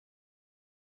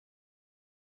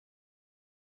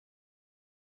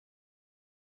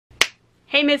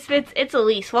Hey Misfits, it's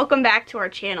Elise. Welcome back to our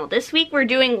channel. This week we're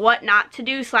doing what not to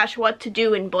do / what to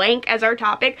do in blank as our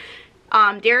topic.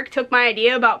 Derek took my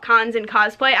idea about cons and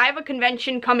cosplay. I have a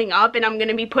convention coming up and I'm going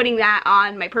to be putting that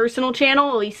on my personal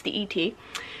channel, Elise the ET.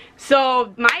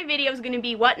 So my video is going to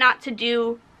be what not to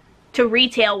do to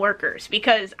retail workers,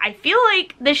 because I feel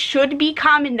like this should be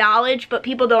common knowledge, but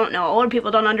people don't know or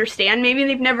people don't understand. Maybe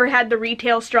they've never had the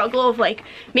retail struggle of like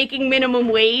making minimum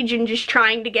wage and just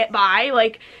trying to get by.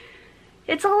 Like,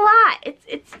 it's a lot.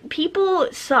 It's people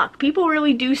suck. People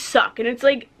really do suck. And it's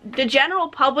like the general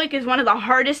public is one of the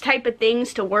hardest type of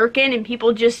things to work in, and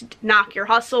people just knock your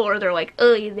hustle, or they're like,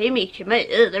 oh, they make you money.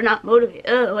 Oh, they're not motivated.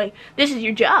 Oh, like, this is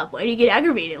your job. Why do you get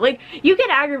aggravated? Like, you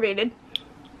get aggravated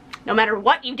no matter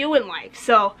what you do in life.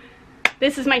 So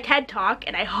this is my TED Talk,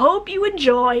 and I hope you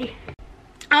enjoy.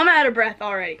 I'm out of breath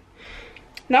already.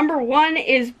 Number one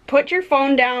is put your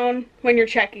phone down when you're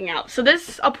checking out. So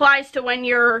this applies to when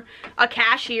you're a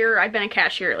cashier. I've been a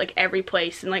cashier at like every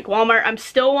place. And like Walmart, I'm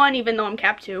still one even though I'm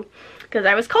Cap 2. Because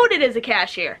I was coded as a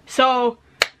cashier. So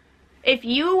if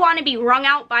you want to be wrung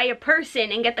out by a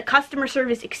person and get the customer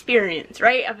service experience,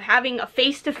 right, of having a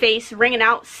face-to-face ringing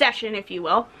out session, if you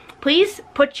will, please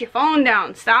put your phone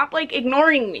down. Stop like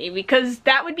ignoring me, because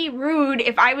that would be rude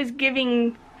if I was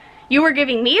you were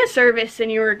giving me a service and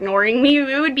you were ignoring me.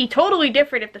 It would be totally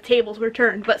different if the tables were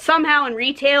turned. But somehow in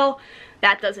retail,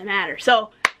 that doesn't matter.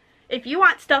 So if you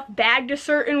want stuff bagged a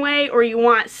certain way, or you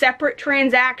want separate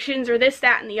transactions, or this,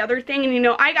 that, and the other thing, and you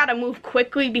know, I gotta move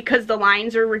quickly because the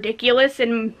lines are ridiculous,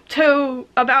 and to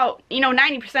about,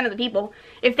 90% of the people,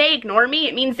 if they ignore me,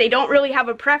 it means they don't really have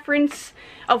a preference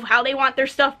of how they want their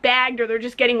stuff bagged, or they're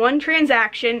just getting one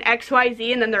transaction,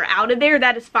 XYZ, and then they're out of there.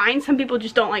 That is fine. Some people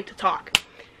just don't like to talk.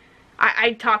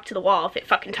 I'd talk to the wall if it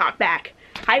fucking talked back.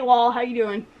 Hi wall, how you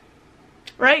doing?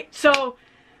 Right? So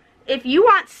if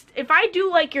I do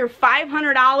like your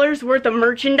 $500 worth of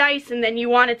merchandise and then you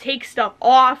want to take stuff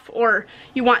off, or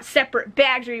you want separate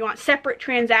bags, or you want separate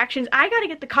transactions, I gotta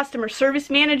get the customer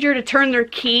service manager to turn their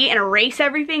key and erase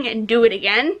everything and do it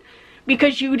again.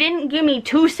 Because you didn't give me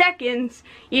 2 seconds,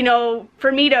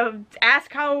 for me to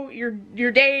ask how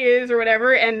your day is or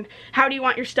whatever, and how do you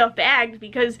want your stuff bagged,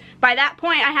 because by that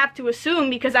point I have to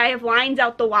assume, because I have lines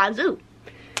out the wazoo.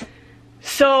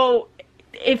 So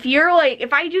if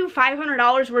I do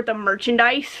 $500 worth of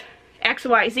merchandise,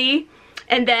 XYZ,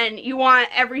 and then you want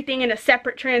everything in a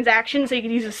separate transaction so you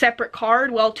can use a separate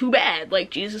card, well, too bad,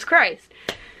 like Jesus Christ.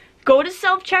 Go to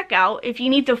self-checkout if you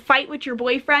need to fight with your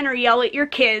boyfriend or yell at your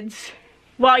kids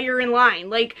while you're in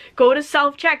line. Like, go to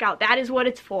self-checkout. That is what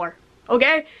it's for.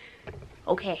 Okay?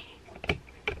 Okay.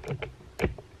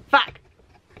 Fuck.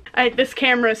 This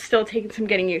camera is still taking some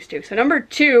getting used to. So number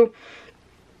 2,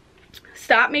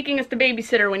 stop making us the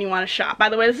babysitter when you want to shop. By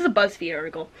the way, this is a BuzzFeed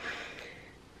article.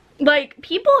 Like,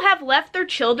 people have left their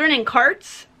children in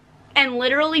carts and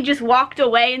literally just walked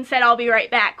away and said, I'll be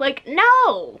right back. Like,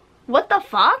 no! What the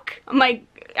fuck? I'm like,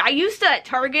 I used to at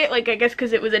Target, like, I guess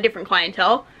because it was a different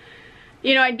clientele,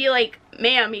 I'd be like,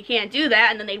 ma'am, you can't do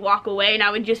that, and then they'd walk away, and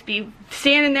I would just be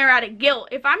standing there out of guilt.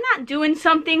 If I'm not doing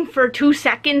something for 2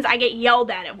 seconds, I get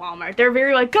yelled at Walmart. They're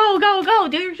very like, go, go, go,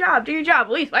 do your job,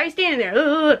 Elise, why are you standing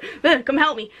there? Come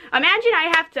help me. Imagine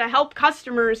I have to help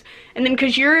customers, and then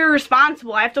because you're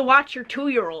irresponsible, I have to watch your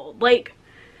 2-year-old. Like,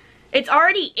 it's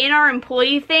already in our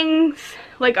employee things,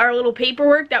 like our little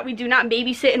paperwork, that we do not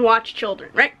babysit and watch children,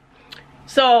 right?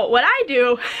 So what I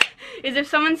do is if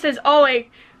someone says, oh, I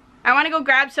want to go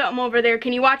grab something over there,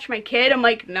 can you watch my kid? I'm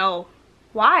like, no.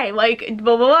 Why? Like,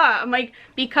 blah, blah, blah. I'm like,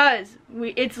 because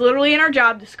it's literally in our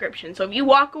job description. So if you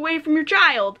walk away from your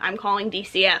child, I'm calling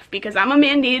DCF, because I'm a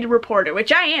mandated reporter,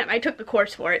 which I am. I took the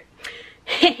course for it.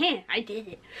 I did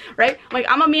it, right? Like,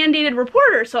 I'm a mandated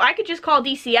reporter, so I could just call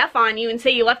DCF on you and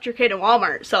say you left your kid in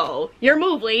Walmart, so your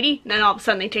move, lady. And then all of a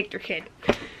sudden they take their kid.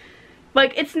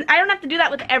 Like, I don't have to do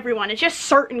that with everyone. It's just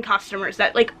certain customers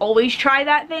that, like, always try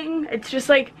that thing. It's just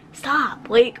like, stop.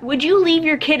 Like, would you leave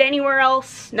your kid anywhere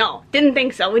else? No, didn't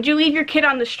think so. Would you leave your kid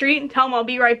on the street and tell him I'll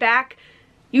be right back?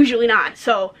 Usually not.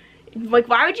 So, like,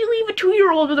 why would you leave a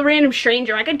 2-year-old with a random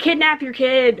stranger? I could kidnap your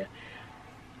kid.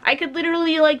 I could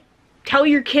literally, like, tell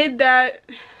your kid that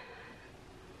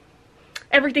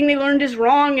everything they learned is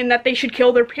wrong and that they should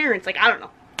kill their parents. Like, I don't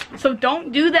know. So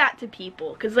don't do that to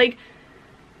people, because, like,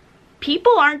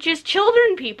 people aren't just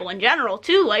children people in general,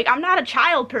 too. Like, I'm not a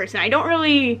child person. I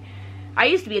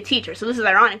used to be a teacher, so this is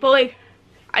ironic, but, like,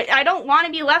 I don't want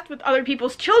to be left with other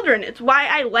people's children. It's why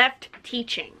I left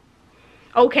teaching.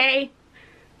 Okay?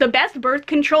 The best birth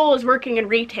control is working in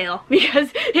retail,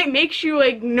 because it makes you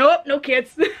like, nope, no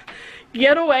kids.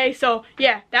 get away. So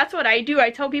yeah, that's what I do. I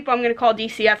tell people I'm gonna call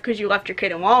DCF because you left your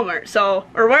kid in Walmart, so,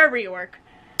 or wherever you work.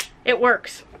 It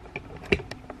works.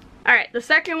 Alright, the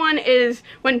second one is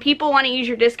when people want to use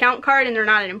your discount card and they're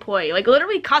not an employee. Like,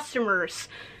 literally customers.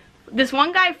 This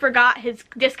one guy forgot his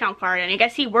discount card, and I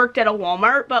guess he worked at a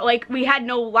Walmart, but, like, we had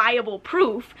no liable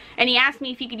proof, and he asked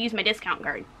me if he could use my discount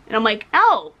card. And I'm like,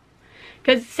 oh.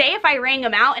 Because say if I rang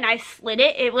him out and I slid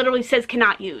it, it literally says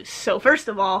cannot use. So first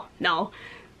of all, no.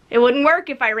 It wouldn't work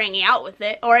if I rang you out with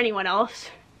it, or anyone else.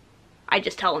 I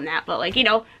just tell him that, but like, you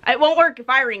know, it won't work if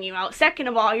I ring you out. Second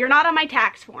of all, you're not on my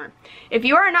tax form. If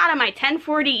you are not on my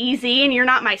 1040 EZ and you're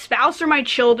not my spouse or my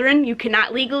children, you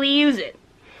cannot legally use it.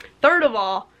 Third of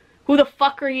all, who the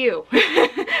fuck are you?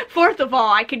 Fourth of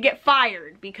all, I could get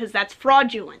fired because that's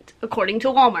fraudulent, according to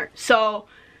Walmart. So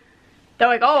they're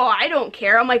like, oh, I don't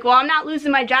care. I'm like, well, I'm not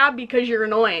losing my job because you're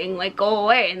annoying. Like, go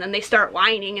away. And then they start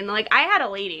whining, and they're like, I had a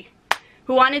lady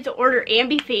who wanted to order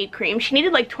Ambi Fade Cream. She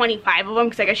needed like 25 of them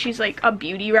because I guess she's like a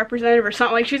beauty representative or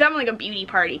something. Like, she was having like a beauty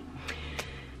party.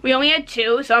 We only had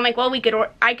 2, so I'm like, well,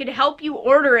 I could help you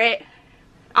order it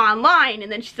online.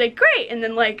 And then she's like, great. And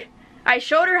then like, I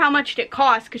showed her how much it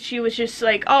cost because she was just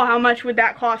like, oh, how much would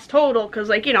that cost total? Because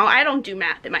like, you know, I don't do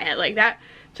math in my head like that.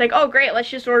 It's like, oh, great, let's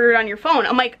just order it on your phone.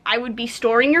 I'm like, I would be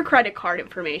storing your credit card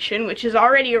information, which is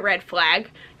already a red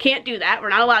flag. Can't do that. We're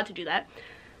not allowed to do that.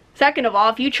 Second of all,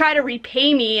 if you try to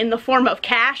repay me in the form of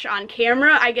cash on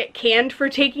camera, I get canned for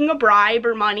taking a bribe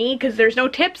or money because there's no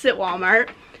tips at Walmart.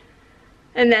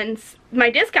 And then my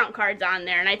discount card's on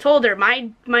there, and I told her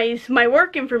my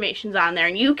work information's on there,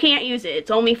 and you can't use it.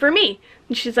 It's only for me.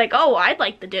 And she's like, oh, I'd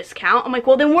like the discount. I'm like,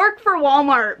 well, then work for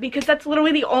Walmart because that's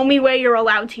literally the only way you're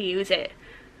allowed to use it.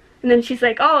 And then she's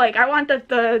like, oh, like, I want the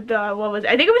what was it?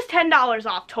 I think it was $10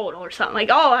 off total or something. Like,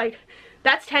 oh, like,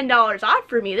 that's $10 off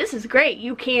for me. This is great.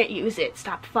 You can't use it.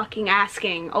 Stop fucking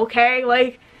asking, okay?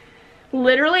 Like,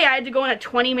 literally, I had to go on a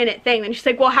 20-minute thing. Then she's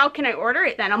like, well, how can I order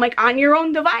it then? I'm like, on your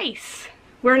own device.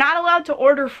 We're not allowed to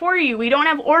order for you. We don't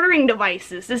have ordering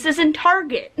devices. This isn't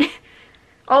Target.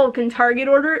 Oh, can Target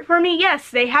order it for me? Yes,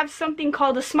 they have something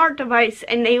called a smart device,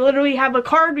 and they literally have a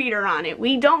card reader on it.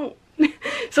 We don't.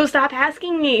 So stop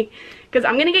asking me, because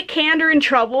I'm gonna get canned or in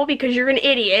trouble because you're an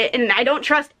idiot, and I don't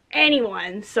trust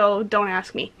anyone, so don't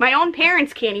ask me. My own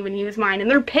parents can't even use mine, and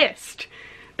they're pissed.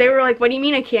 They were like, what do you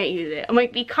mean I can't use it? I'm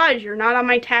like, because you're not on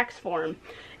my tax form.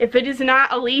 If it is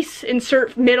not Elise,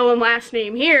 insert middle and last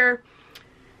name here,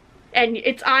 and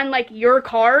it's on like your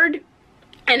card,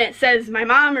 and it says my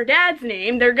mom or dad's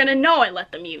name, they're gonna know I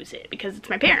let them use it because it's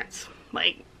my parents.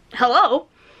 Like, hello?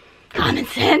 Common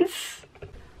sense.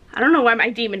 I don't know why my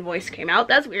demon voice came out.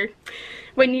 That's weird.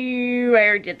 I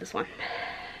already did this one.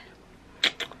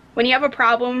 When you have a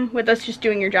problem with us just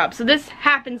doing your job. So this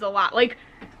happens a lot. Like,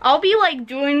 I'll be like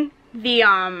doing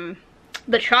the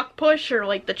truck push or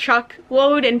like the truck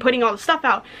load and putting all the stuff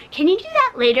out. Can you do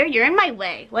that later? You're in my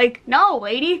way. Like, no,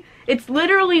 lady. It's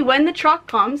literally when the truck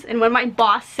comes and when my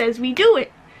boss says we do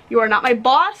it. You are not my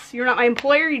boss. You're not my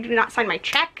employer. You do not sign my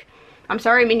check. I'm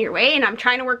sorry I'm in your way and I'm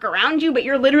trying to work around you, but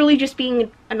you're literally just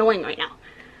being annoying right now.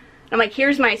 I'm like,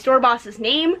 here's my store boss's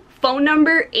name, phone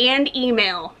number, and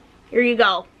email. Here you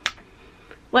go.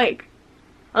 Like,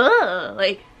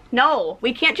 like, no,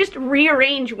 we can't just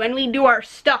rearrange when we do our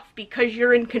stuff because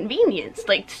you're inconvenienced.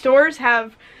 Like, stores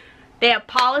they have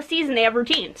policies and they have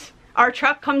routines. Our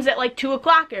truck comes at like 2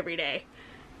 o'clock every day.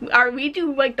 We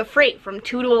do like the freight from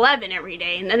 2 to 11 every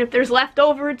day, and then if there's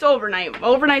leftover, it's overnight.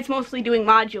 Overnight's mostly doing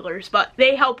modulars, but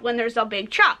they help when there's a big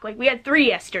truck. Like, we had 3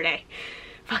 yesterday.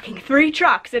 Fucking 3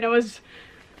 trucks, and it was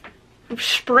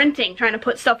sprinting, trying to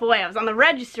put stuff away. I was on the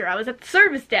register, I was at the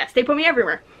service desk, they put me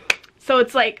everywhere. So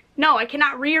it's like, no, I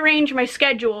cannot rearrange my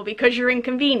schedule because you're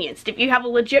inconvenienced. If you have a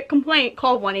legit complaint,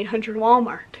 call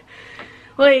 1-800-WALMART.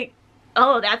 Like,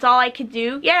 oh, that's all I could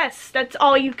do? Yes, that's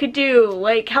all you could do.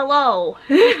 Like, hello.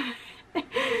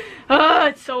 Oh,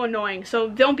 it's so annoying. So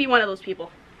don't be one of those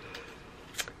people.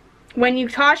 When you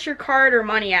toss your card or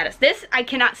money at us. This I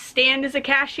cannot stand as a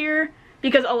cashier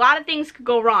because a lot of things could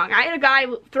go wrong. I had a guy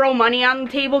throw money on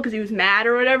the table because he was mad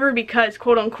or whatever because,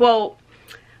 quote unquote,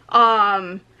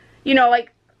 you know,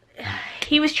 like,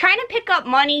 he was trying to pick up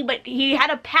money, but he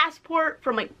had a passport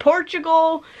from like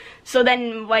Portugal. So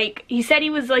then, like, he said he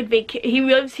was like he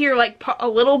lives here like a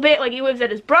little bit, like he lives at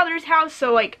his brother's house.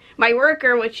 So like my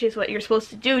worker, which is what you're supposed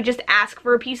to do, just ask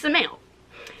for a piece of mail.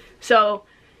 So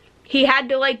he had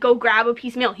to like go grab a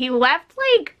piece of mail. He left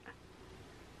like,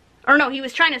 or no, he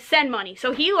was trying to send money.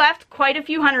 So he left quite a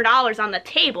few $100s on the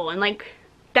table, and like,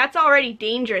 that's already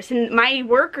dangerous. And my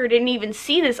worker didn't even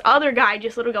see this other guy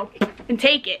just literally go and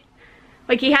take it.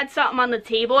 like he had something on the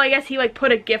table. I guess he like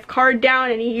put a gift card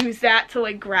down and he used that to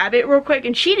like grab it real quick,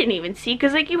 and she didn't even see,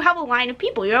 because like you have a line of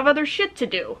people, you have other shit to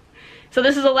do. So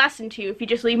this is a lesson to you if you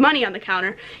just leave money on the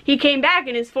counter. He came back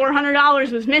and his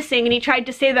 $400 was missing, and he tried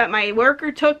to say that my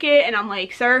worker took it, and I'm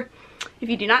like, sir, if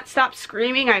you do not stop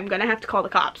screaming, I'm gonna have to call the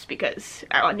cops, because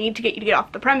I need to get you to get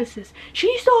off the premises.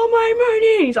 She stole my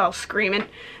money! And he's all screaming.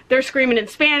 They're screaming in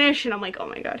Spanish, and I'm like, oh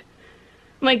my god.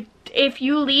 I'm like, if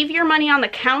you leave your money on the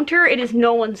counter, it is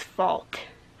no one's fault,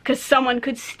 because someone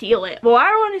could steal it. Well, I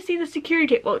don't want to see the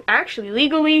security tape. Well, actually,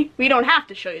 legally, we don't have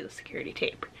to show you the security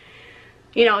tape.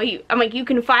 You know, I'm like, you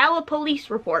can file a police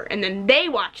report, and then they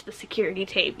watch the security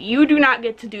tape. You do not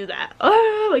get to do that.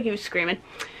 Like he was screaming.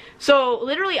 So,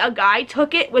 literally, a guy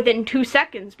took it within 2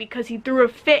 seconds because he threw a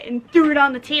fit and threw it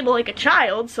on the table like a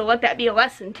child. So let that be a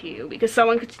lesson to you, because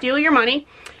someone could steal your money.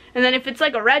 And then if it's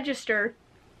like a register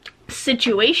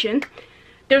situation,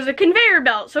 there's a conveyor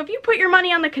belt. So if you put your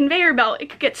money on the conveyor belt, it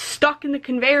could get stuck in the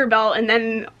conveyor belt, and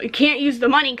then you can't use the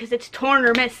money because it's torn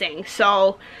or missing.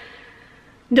 So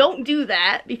don't do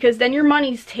that, because then your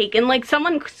money's taken. Like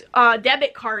someone's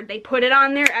debit card, they put it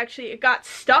on there, actually it got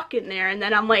stuck in there, and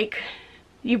then I'm like,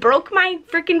 you broke my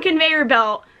freaking conveyor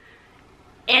belt,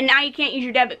 and now you can't use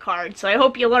your debit card, so I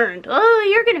hope you learned. Oh,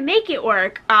 you're gonna make it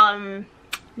work.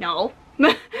 No.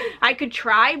 I could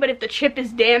try, but if the chip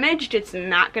is damaged, it's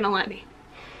not gonna let me.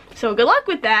 So good luck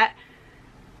with that.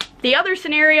 The other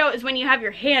scenario is when you have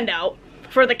your hand out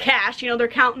for the cash, you know, they're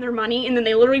counting their money, and then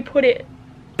they literally put it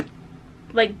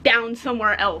like down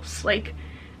somewhere else. Like,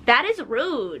 that is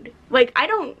rude. Like,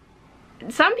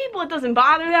 some people it doesn't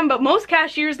bother them, but most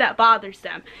cashiers that bothers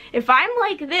them. If I'm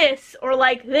like this or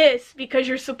like this because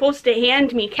you're supposed to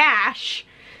hand me cash,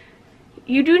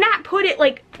 you do not put it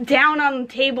like down on the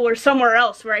table or somewhere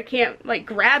else where I can't like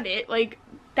grab it. Like,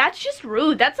 that's just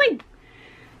rude. That's like,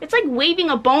 it's like waving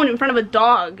a bone in front of a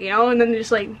dog, you know, and then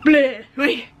just like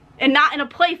bleh, and not in a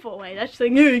playful way. That's just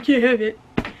like, no, you can't have it.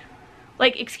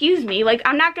 Like, excuse me, like,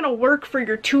 I'm not gonna work for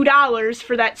your $2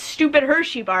 for that stupid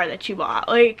Hershey bar that you bought.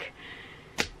 Like,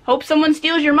 hope someone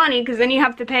steals your money, because then you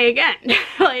have to pay again.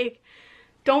 Like,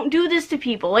 don't do this to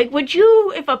people. Like, would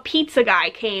you, if a pizza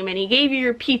guy came and he gave you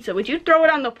your pizza, would you throw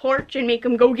it on the porch and make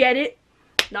him go get it?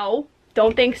 No,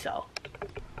 don't think so.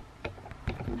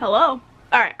 Hello?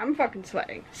 Alright, I'm fucking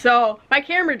sweating. So, my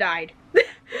camera died.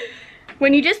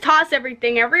 When you just toss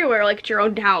everything everywhere like it's your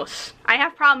own house. I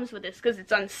have problems with this because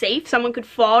it's unsafe. Someone could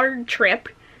fall or trip.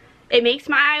 It makes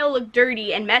my aisle look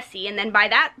dirty and messy, and then by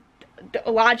that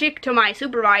logic to my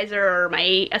supervisor or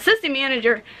my assistant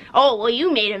manager, oh, well,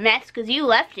 you made a mess because you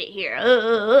left it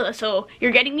here. So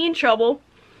you're getting me in trouble.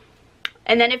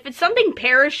 And then if it's something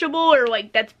perishable or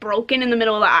like that's broken in the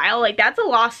middle of the aisle, like that's a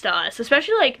loss to us.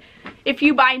 Especially like if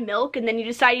you buy milk and then you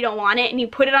decide you don't want it and you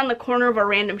put it on the corner of a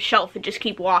random shelf and just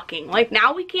keep walking. Like,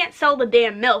 now we can't sell the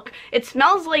damn milk. It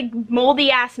smells like moldy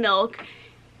ass milk.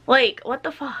 Like, what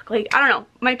the fuck? Like, I don't know.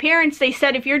 My parents, they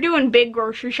said if you're doing big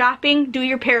grocery shopping, do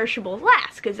your perishables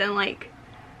last, because then like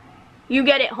you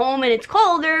get it home and it's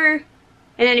colder.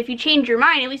 And then if you change your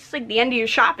mind, at least it's like the end of your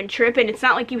shopping trip, and it's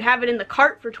not like you have it in the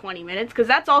cart for 20 minutes, because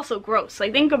that's also gross.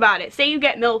 Like, think about it. Say you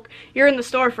get milk, you're in the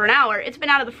store for an hour, it's been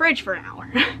out of the fridge for an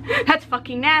hour. That's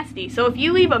fucking nasty. So if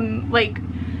you leave like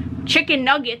chicken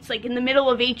nuggets like in the middle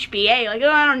of HBA, like,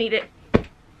 oh, I don't need it.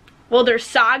 Well, they're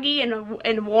soggy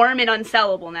and warm and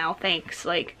unsellable now, thanks.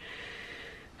 Like,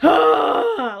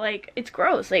 like, it's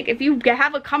gross. Like, if you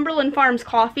have a Cumberland Farms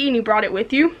coffee and you brought it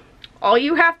with you, all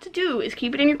you have to do is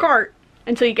keep it in your cart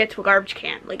until you get to a garbage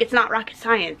can. Like, it's not rocket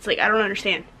science. Like, I don't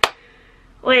understand.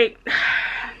 Like,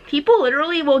 people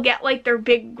literally will get like their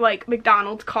big like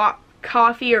McDonald's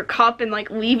coffee or cup and like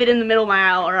leave it in the middle of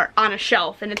my aisle or on a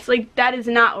shelf, and it's like, that is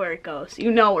not where it goes.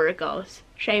 You know where it goes.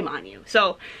 Shame on you.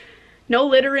 So no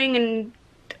littering, and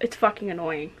it's fucking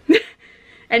annoying.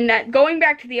 And that, going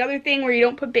back to the other thing where you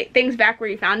don't put things back where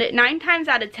you found it, 9 times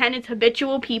out of 10 it's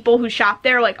habitual people who shop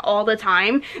there like all the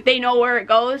time. They know where it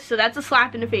goes, so that's a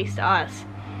slap in the face to us.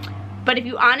 But if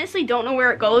you honestly don't know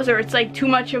where it goes, or it's like too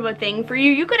much of a thing for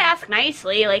you, you could ask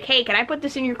nicely, like, hey, can I put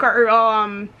this in your cart? Or,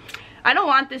 I don't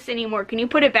want this anymore, can you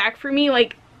put it back for me?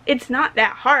 Like, it's not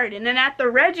that hard. And then at the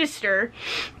register,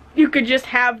 you could just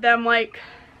have them like,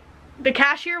 the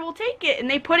cashier will take it and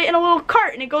they put it in a little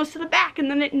cart and it goes to the back, and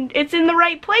then it's in the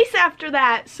right place after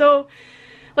that. So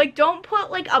like, don't put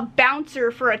like a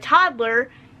bouncer for a toddler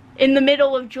in the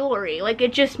middle of jewelry. Like,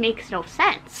 it just makes no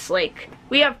sense. Like,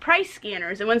 we have price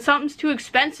scanners, and when something's too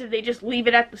expensive they just leave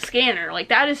it at the scanner. Like,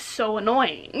 that is so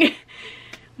annoying.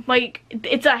 Like,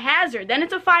 it's a hazard, then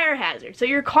it's a fire hazard, so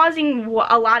you're causing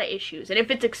a lot of issues. And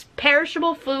if it's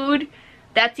perishable food,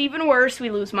 that's even worse. We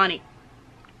lose money.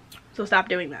 So so stop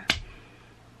doing that.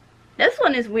 This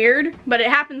one is weird, but it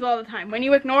happens all the time. When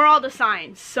you ignore all the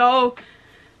signs. So,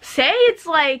 say it's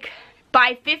like,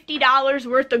 buy $50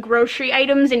 worth of grocery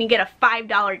items and you get a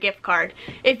 $5 gift card.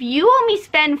 If you only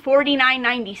spend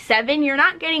 $49.97, you're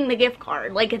not getting the gift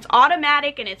card. Like, it's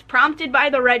automatic and it's prompted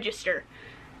by the register.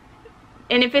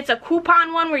 And if it's a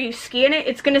coupon one where you scan it,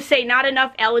 it's going to say not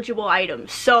enough eligible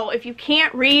items. So, if you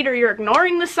can't read or you're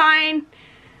ignoring the sign,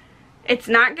 it's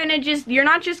not going to you're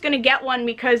not just going to get one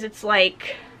because it's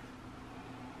like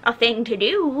a thing to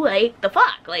do. Like, the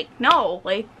fuck? Like, no.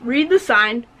 Like, read the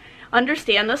sign.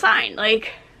 Understand the sign.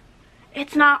 Like,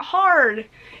 it's not hard.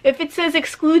 If it says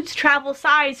excludes travel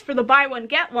size for the buy one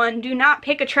get one, do not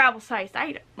pick a travel sized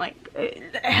item. Like,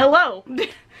 hello.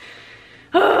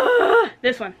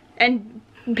 This one. And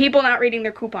people not reading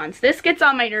their coupons. This gets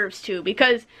on my nerves too,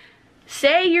 because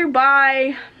say you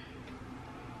buy,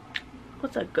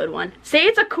 what's a good one? Say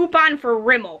it's a coupon for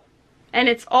Rimmel. And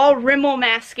it's all Rimmel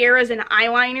mascaras and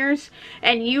eyeliners,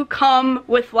 and you come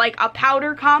with like a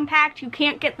powder compact, you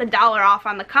can't get the $1 off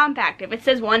on the compact. If it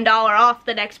says $1 off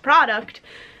the next product,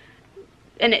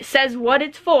 and it says what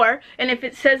it's for, and if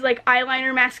it says like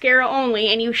eyeliner mascara only,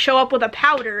 and you show up with a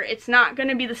powder, it's not going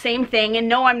to be the same thing. And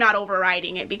no, I'm not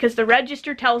overriding it, because the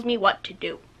register tells me what to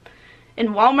do.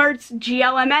 In Walmart's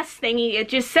GLMS thingy, it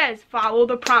just says follow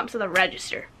the prompts of the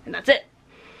register, and that's it.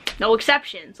 No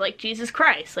exceptions. Like, Jesus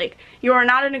Christ. Like, you are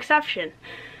not an exception.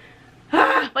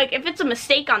 Like, if it's a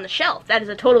mistake on the shelf, that is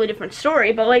a totally different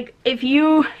story. But, like, if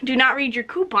you do not read your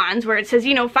coupons where it says,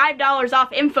 you know, $5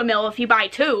 off Infamil if you buy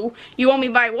 2, you only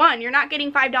buy 1, you're not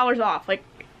getting $5 off. Like,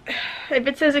 if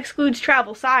it says excludes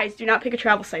travel size, do not pick a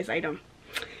travel size item.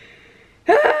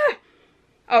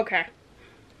 Okay.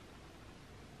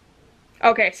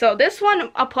 Okay, so this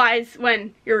one applies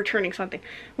when you're returning something.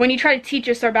 When you try to teach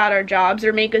us about our jobs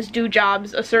or make us do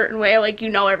jobs a certain way, like you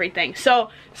know everything. So,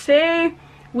 say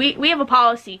we have a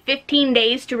policy, 15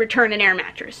 days to return an air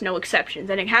mattress, no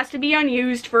exceptions. And it has to be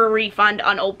unused for a refund,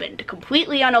 unopened,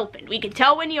 completely unopened. We can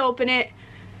tell when you open it.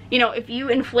 You know, if you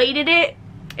inflated it,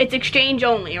 it's exchange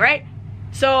only, right?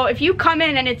 So, if you come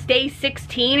in and it's day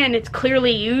 16 and it's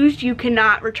clearly used, you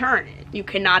cannot return it. You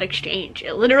cannot exchange.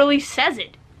 It literally says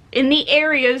it in the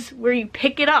areas where you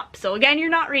pick it up. So again, you're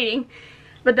not reading,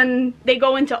 but then they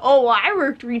go into, oh, well, I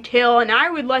worked retail and I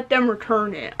would let them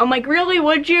return it. I'm like, really,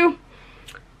 would you?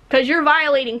 Because you're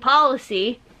violating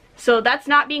policy, so that's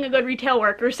not being a good retail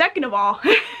worker. Second of all,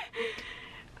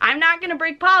 I'm not gonna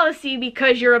break policy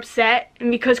because you're upset and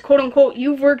because, quote unquote,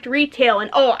 you've worked retail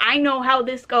and, oh, I know how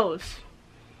this goes.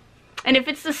 And if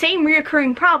it's the same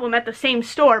reoccurring problem at the same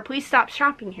store, please stop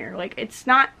shopping here. Like, it's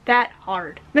not that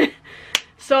hard.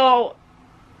 So,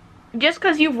 just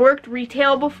because you've worked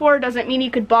retail before doesn't mean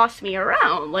you could boss me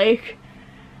around. Like,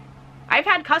 I've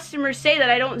had customers say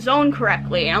that I don't zone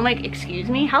correctly. And I'm like, excuse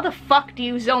me? How the fuck do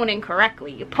you zone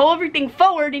incorrectly? You pull everything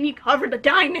forward and you cover the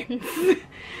diamonds.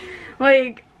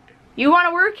 Like, you want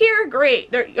to work here?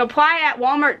 Great. Apply at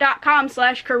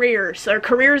walmart.com/careers or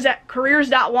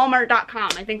careers.walmart.com.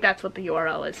 I think that's what the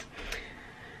URL is.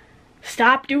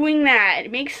 Stop doing that.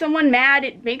 It makes someone mad.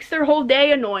 It makes their whole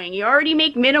day annoying. You already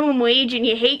make minimum wage and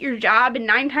you hate your job, and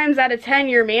 9 times out of 10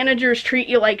 your managers treat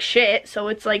you like shit. So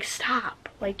it's like, stop.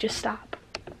 Like, just stop.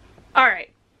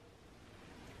 Alright.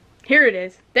 Here it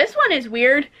is. This one is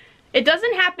weird. It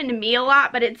doesn't happen to me a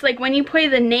lot, but it's like when you play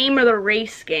the name or the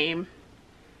race game.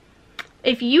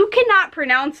 If you cannot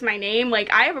pronounce my name,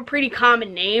 like, I have a pretty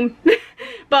common name,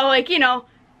 but like, you know,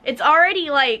 it's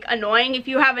already, like, annoying if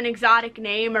you have an exotic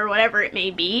name or whatever it may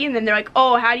be, and then they're like,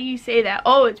 oh, how do you say that?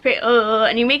 Oh, it's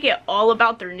and you make it all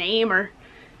about their name, or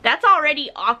that's already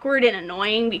awkward and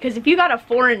annoying, because if you got a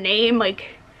foreign name,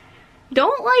 like,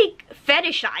 don't, like,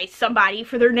 fetishize somebody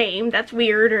for their name. That's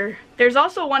weird. Or there's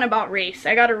also one about race.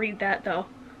 I gotta read that, though.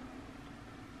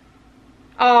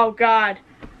 Oh, God.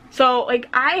 So, like,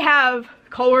 I have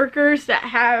coworkers that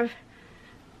have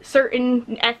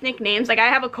certain ethnic names. Like, I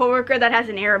have a coworker that has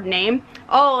an Arab name.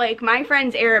 Oh, like, my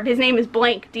friend's Arab, his name is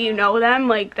blank. Do you know them?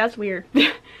 Like, that's weird.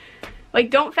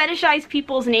 Like, don't fetishize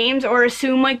people's names or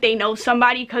assume like they know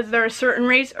somebody because they're a certain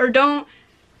race, or don't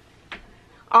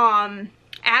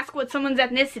ask what someone's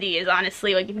ethnicity is,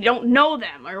 honestly. Like, if you don't know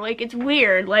them, or like, it's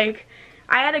weird. Like,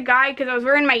 I had a guy, because I was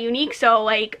wearing my Unique So,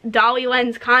 like, dolly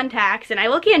lens contacts, and I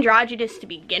look androgynous to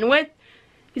begin with.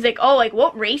 He's like, oh, like,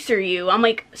 what race are you? I'm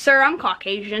like, sir, I'm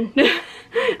Caucasian.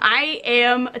 I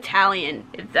am Italian.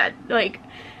 If that, like,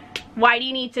 why do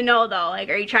you need to know, though? Like,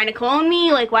 are you trying to clone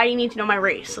me? Like, why do you need to know my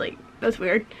race? Like, that's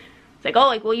weird. It's like, oh,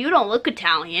 like, well, you don't look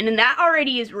Italian, and that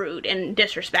already is rude and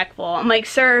disrespectful. I'm like,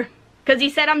 sir, because he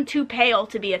said I'm too pale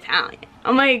to be Italian.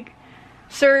 I'm like,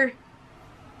 sir,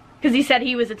 because he said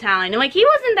he was Italian. And like, he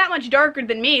wasn't that much darker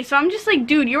than me, so I'm just like,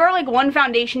 dude, you are like one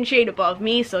foundation shade above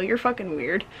me, so you're fucking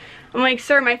weird. I'm like,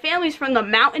 sir, my family's from the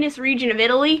mountainous region of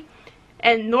Italy,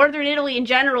 and northern Italy in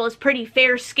general is pretty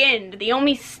fair-skinned. The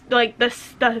only, like,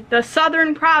 the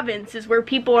southern province is where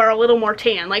people are a little more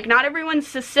tan. Like, not everyone's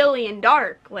Sicilian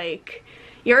dark. Like,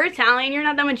 you're Italian, you're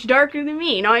not that much darker than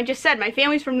me. You know, I just said, my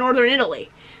family's from northern Italy.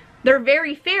 They're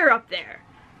very fair up there.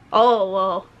 Oh,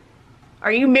 well,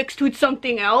 are you mixed with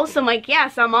something else? I'm like,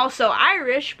 yes, I'm also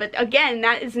Irish, but again,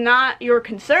 that is not your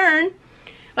concern.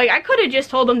 Like, I could have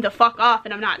just told him to fuck off,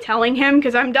 and I'm not telling him,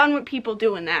 because I'm done with people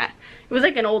doing that. It was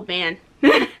like an old man.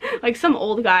 Like some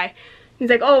old guy. He's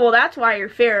like, oh, well, that's why you're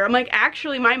fair. I'm like,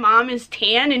 actually, my mom is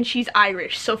tan, and she's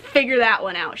Irish, so figure that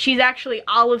one out. She's actually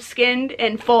olive-skinned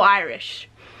and full Irish.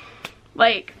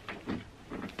 Like,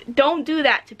 don't do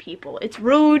that to people. It's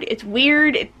rude, it's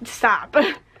weird, stop.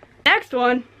 Next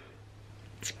one.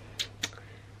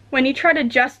 When you try to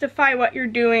justify what you're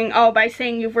doing, oh, by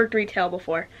saying you've worked retail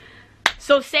before.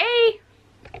 So say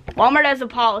Walmart has a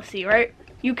policy, right?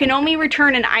 You can only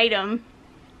return an item,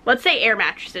 let's say air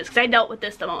mattresses, because I dealt with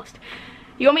this the most.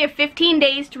 You only have 15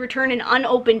 days to return an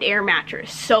unopened air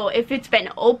mattress. So if it's been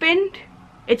opened,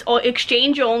 it's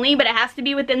exchange only, but it has to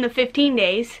be within the 15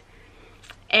 days.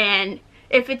 And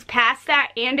if it's past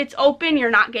that and it's open, you're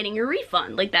not getting your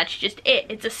refund. Like, that's just it.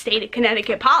 It's a state of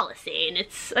Connecticut policy, and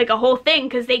it's like a whole thing,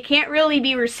 because they can't really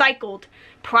be recycled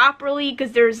properly,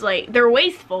 because there's like, they're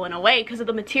wasteful in a way because of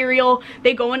the material.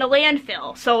 They go into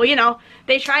landfill, so you know,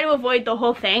 they try to avoid the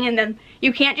whole thing. And then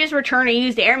you can't just return a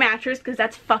used air mattress, because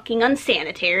that's fucking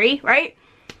unsanitary, right?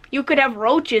 You could have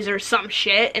roaches or some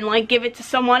shit and like give it to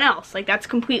someone else. Like, that's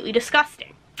completely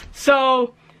disgusting.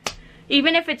 So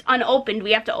even if it's unopened,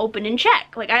 we have to open and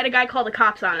check. Like, I had a guy call the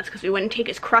cops on us because we wouldn't take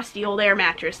his crusty old air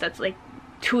mattress that's like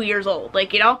 2 years old.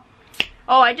 Like, you know,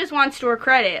 oh, I just want store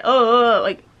credit. Oh,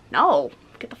 like, no,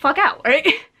 get the fuck out, right?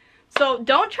 So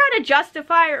don't try to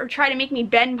justify or try to make me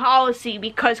bend policy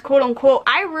because, quote unquote,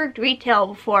 I worked retail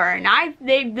before and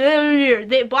they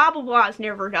blah blah blah's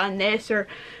never done this, or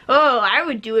oh, I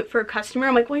would do it for a customer.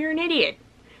 I'm like, well, you're an idiot,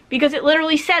 because it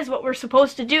literally says what we're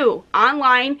supposed to do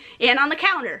online and on the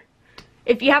counter.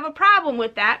 If you have a problem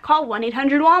with that, call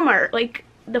 1-800-WALMART. Like,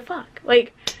 the fuck?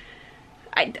 Like,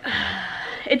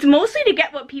 it's mostly to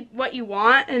get what you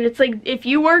want, and it's like, if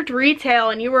you worked retail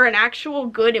and you were an actual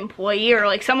good employee, or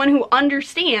like someone who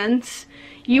understands,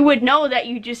 you would know that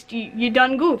you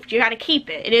done goofed. You gotta keep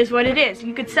it. It is what it is.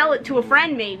 You could sell it to a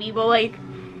friend maybe, but like,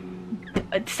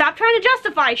 stop trying to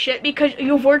justify shit because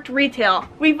you've worked retail.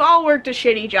 We've all worked a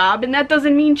shitty job, and that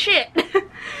doesn't mean shit.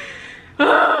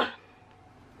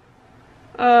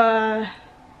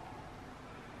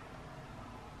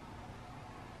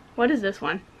 What is this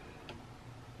one?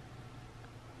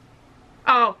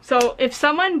 Oh, so if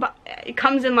someone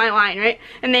comes in my line, right,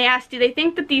 and they ask, do they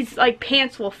think that these, like,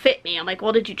 pants will fit me? I'm like,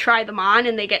 well, did you try them on?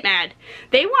 And they get mad.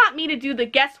 They want me to do the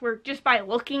guesswork just by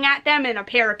looking at them in a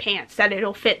pair of pants, that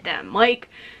it'll fit them. Like,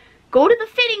 go to the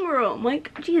fitting room.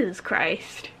 Like, Jesus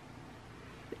Christ.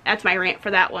 That's my rant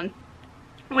for that one.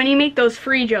 When you make those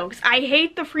free jokes. I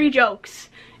hate the free jokes.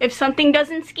 If something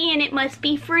doesn't scan, it must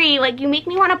be free. Like, you make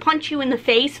me want to punch you in the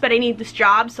face, but I need this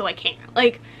job, so I can't.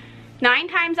 Like, 9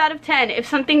 times out of 10, if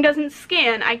something doesn't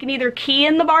scan, I can either key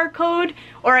in the barcode,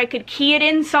 or I could key it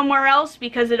in somewhere else,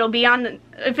 because it'll be on the,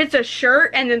 if it's a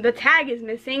shirt and then the tag is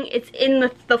missing, it's in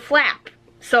the flap.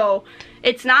 So,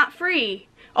 it's not free.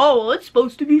 Oh, well, it's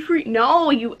supposed to be free. No,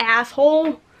 you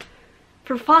asshole.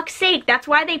 For fuck's sake, that's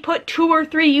why they put 2 or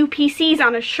 3 UPCs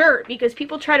on a shirt, because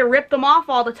people try to rip them off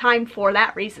all the time for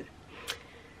that reason.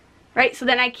 Right? So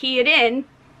then I key it in,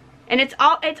 and it's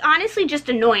honestly just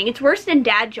annoying. It's worse than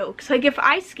dad jokes. Like, if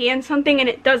I scan something and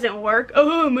it doesn't work,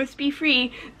 oh, it must be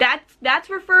free. That's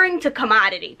referring to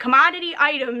commodity. Commodity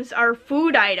items are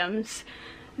food items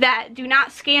that do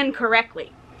not scan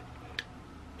correctly.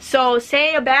 So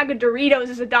say a bag of Doritos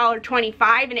is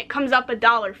 $1.25 and it comes up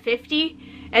 $1.50.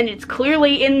 And it's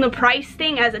clearly in the price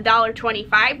thing as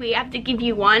 $1.25, we have to give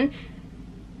you one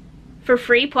for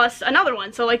free plus another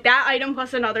one. So like that item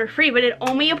plus another free, but it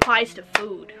only applies to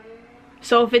food.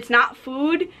 So if it's not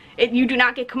food, you do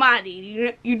not get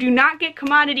commodity. You do not get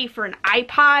commodity for an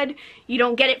iPod. You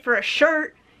don't get it for a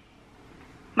shirt.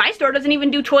 My store doesn't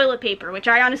even do toilet paper, which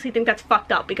I honestly think that's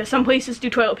fucked up, because some places do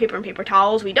toilet paper and paper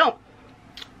towels, we don't.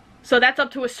 So that's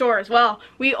up to a store as well.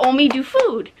 We only do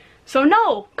food. So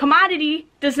no, commodity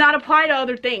does not apply to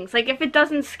other things. Like, if it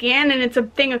doesn't scan and it's a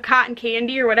thing of cotton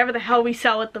candy or whatever the hell we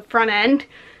sell at the front end,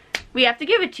 we have to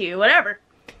give it to you, whatever.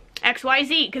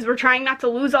 XYZ, because we're trying not to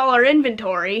lose all our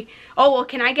inventory. Oh, well,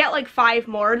 can I get like 5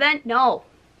 more then? No.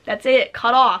 That's it,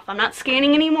 cut off. I'm not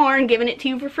scanning anymore and giving it to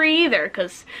you for free either,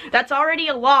 because that's already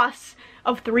a loss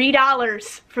of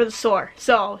 $3 for the store.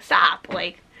 So stop,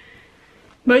 like,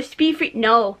 must be free.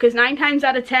 No, because 9 times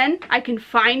out of 10, I can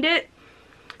find it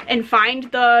and find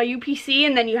the UPC,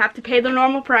 and then you have to pay the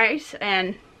normal price.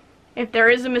 And if there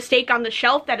is a mistake on the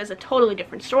shelf, that is a totally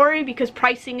different story, because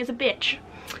pricing is a bitch.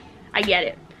 I get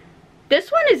it.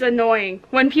 This one is annoying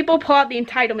when people pull out the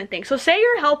entitlement thing. So say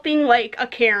you're helping like a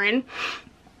Karen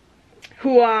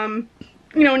who you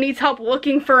know, needs help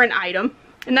looking for an item,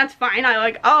 and that's fine. I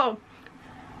like, oh,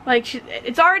 like,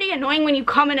 it's already annoying when you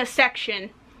come in a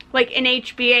section like in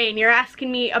HBA and you're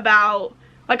asking me about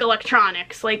like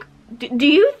electronics. Like, do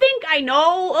you think I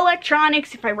know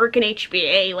electronics if I work in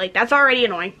HBA? Like, that's already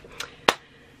annoying.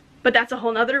 But that's a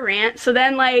whole nother rant. So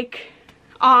then, like,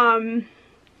 XYZ,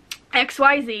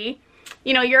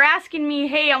 you know, you're asking me,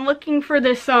 hey, I'm looking for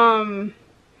this towel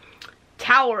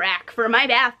rack for my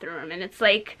bathroom, and it's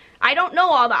like, I don't know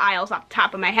all the aisles off the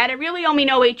top of my head. I really only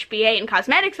know HBA and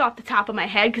cosmetics off the top of my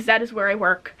head, because that is where I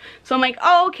work. So I'm like,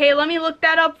 oh, okay, let me look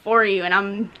that up for you. And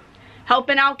I'm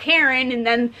helping out Karen, and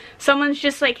then someone's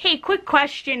just like, hey, quick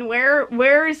question, where are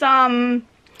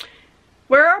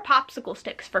popsicle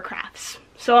sticks for crafts?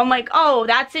 So I'm like, oh,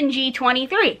 that's in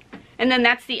G23. And then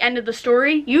that's the end of the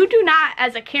story. You do not,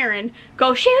 as a Karen,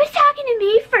 go, she was talking to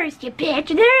me first, you bitch.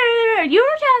 You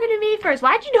were talking to me first.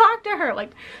 Why'd you talk to her?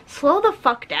 Like, slow the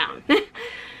fuck down.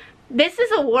 This is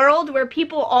a world where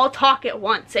people all talk at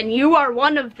once, and you are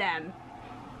one of them.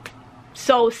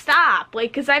 So stop.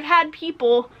 Like, because I've had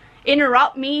people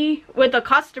interrupt me with a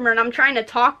customer, and I'm trying to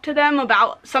talk to them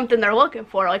about something they're looking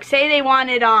for. Like, say they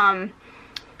wanted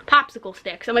popsicle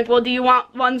sticks. I'm like, well, do you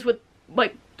want ones with,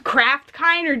 like, craft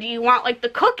kind, or do you want like the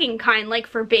cooking kind, like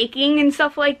for baking and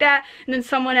stuff like that? And then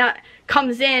someone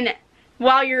comes in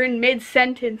while you're in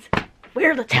mid-sentence,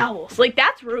 where are the towels? Like,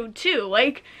 that's rude too.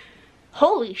 Like,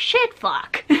 holy shit,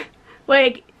 fuck.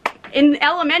 Like, in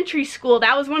elementary school,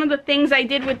 that was one of the things I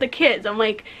did with the kids. I'm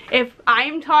like, if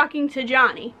I'm talking to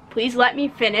Johnny, please let me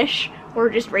finish, or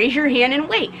just raise your hand and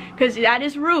wait, because that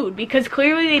is rude, because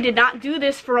clearly they did not do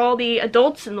this for all the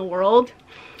adults in the world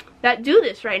that do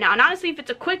this right now. And honestly, if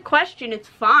it's a quick question, it's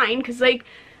fine, because like,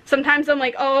 sometimes I'm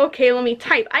like, oh, okay, let me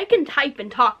type. I can type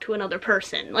and talk to another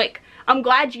person. Like, I'm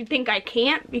glad you think I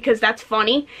can't, because that's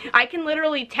funny. I can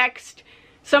literally text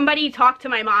somebody, talk to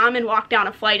my mom, and walk down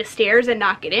a flight of stairs and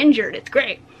not get injured. It's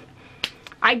great.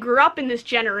 I grew up in this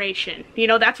generation. You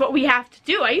know, that's what we have to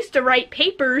do. I used to write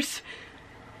papers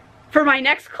for my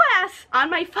next class on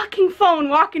my fucking phone,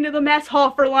 walking to the mess hall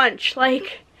for lunch.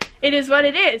 Like, it is what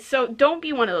it is. So don't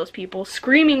be one of those people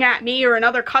screaming at me or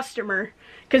another customer,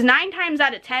 because 9 times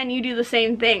out of 10 you do the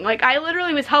same thing. Like, I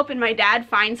literally was helping my dad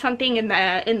find something in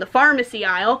the pharmacy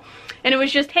aisle, and it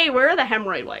was just, hey, where are the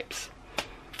hemorrhoid wipes?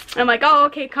 I'm like, oh,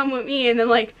 okay, come with me. And then,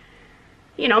 like,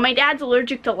 you know, my dad's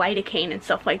allergic to lidocaine and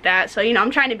stuff like that, so, you know,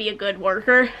 I'm trying to be a good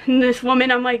worker. And this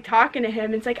woman, I'm like talking to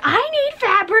him, it's like, I need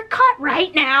fabric cut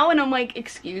right now. And I'm like,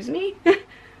 excuse me?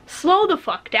 Slow the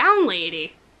fuck down,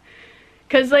 lady.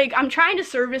 Because, like, I'm trying to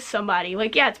service somebody.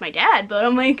 Like, yeah, it's my dad, but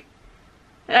I'm like,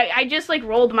 I just, like,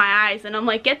 rolled my eyes, and I'm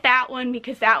like, get that one,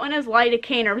 because that one has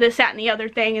lidocaine, or this, that, and the other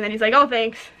thing. And then he's like, oh,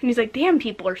 thanks. And he's like, damn,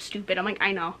 people are stupid. I'm like,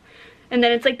 I know. And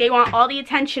then it's like, they want all the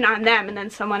attention on them, and then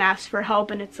someone asks for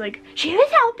help, and it's like, she was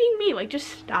helping me. Like,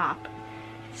 just stop.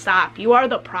 Stop. You are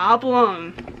the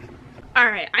problem.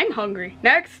 Alright, I'm hungry.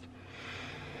 Next.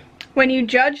 When you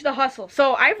judge the hustle.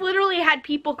 So I've literally had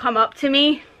people come up to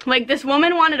me, like, this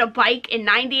woman wanted a bike in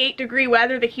 98-degree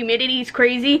weather, the humidity is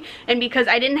crazy, and because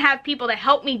I didn't have people to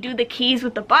help me do the keys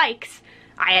with the bikes,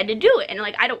 I had to do it. And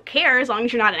like, I don't care as long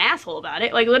as you're not an asshole about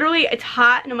it. Like, literally, it's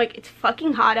hot, and I'm like, it's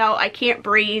fucking hot out, I can't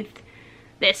breathe,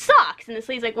 this sucks. And this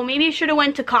lady's like, well, maybe you should have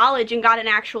went to college and got an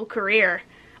actual career.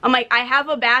 I'm like, I have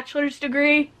a bachelor's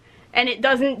degree, and it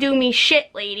doesn't do me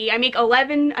shit, lady. I make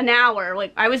 $11 an hour.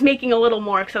 Like, I was making a little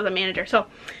more because I was a manager. So, I'm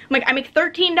like, I make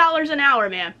 $13 an hour,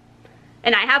 man.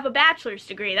 And I have a bachelor's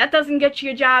degree. That doesn't get you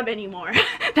a job anymore.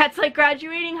 That's like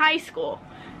graduating high school.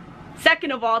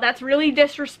 Second of all, that's really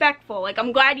disrespectful. Like,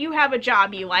 I'm glad you have a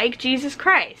job you like. Jesus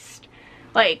Christ.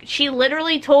 Like, she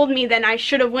literally told me then I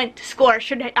should have went to school.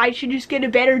 I should just get a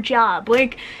better job.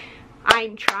 Like,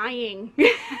 I'm trying.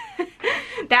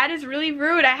 That is really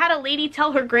rude. I had a lady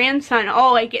tell her grandson,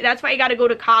 oh, that's why you gotta go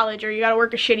to college, or you gotta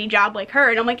work a shitty job like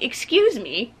her. And I'm like, excuse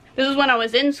me. This is when I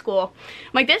was in school.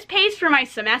 I'm like, this pays for my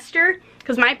semester,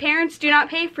 because my parents do not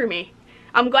pay for me.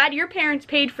 I'm glad your parents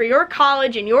paid for your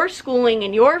college and your schooling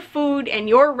and your food and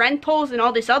your rentals and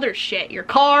all this other shit. Your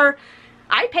car.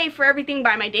 I pay for everything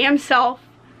by my damn self.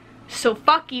 So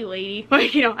fuck you, lady.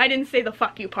 Like, you know, I didn't say the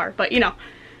fuck you part, but, you know,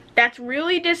 That's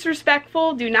really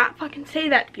disrespectful. Do not fucking say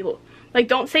that to people. Like,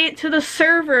 don't say it to the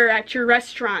server at your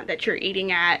restaurant that you're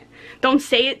eating at. Don't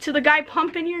say it to the guy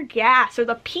pumping your gas or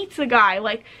the pizza guy.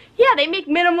 Like, yeah, they make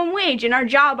minimum wage and our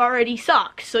job already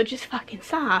sucks, so just fucking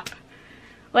stop.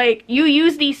 Like, you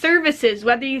use these services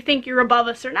whether you think you're above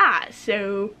us or not,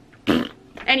 so...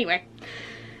 Anyway.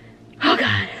 Oh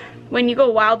god. When you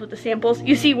go wild with the samples.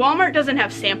 You see, Walmart doesn't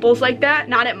have samples like that.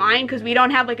 Not at mine, because we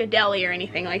don't have like a deli or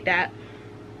anything like that.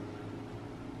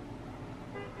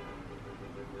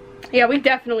 Yeah, we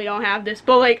definitely don't have this,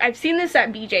 but like I've seen this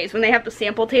at BJ's when they have the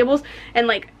sample tables, and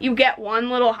like you get one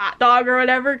little hot dog or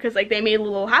whatever because like they made a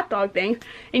little hot dog thing,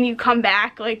 and you come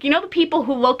back, like, you know, the people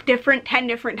who look different 10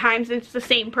 different times and it's the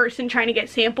same person trying to get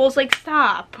samples. Like,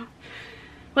 stop.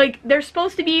 Like, there's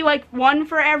supposed to be like one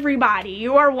for everybody.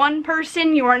 You are one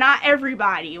person, you are not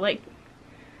everybody. Like,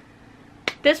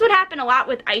 this would happen a lot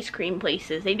with ice cream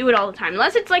places. They do it all the time.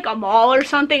 Unless it's like a mall or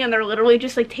something and they're literally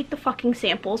just like, take the fucking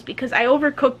samples because I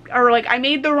overcooked, or like I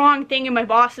made the wrong thing and my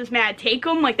boss is mad, take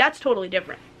them. Like, that's totally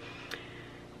different.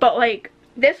 But like,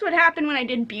 this would happen when I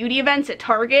did beauty events at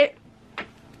Target.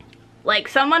 Like,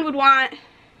 someone would want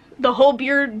the whole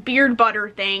beard butter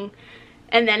thing,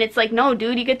 and then it's like, no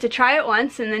dude, you get to try it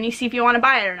once and then you see if you want to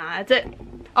buy it or not. That's it.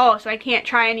 Oh, so I can't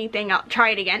try anything else,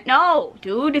 try it again? No,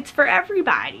 dude, it's for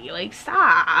everybody. Like,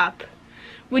 stop.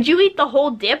 Would you eat the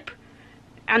whole dip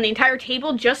on the entire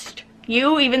table, just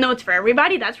you, even though it's for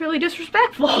everybody? That's really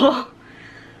disrespectful.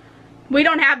 We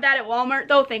don't have that at Walmart,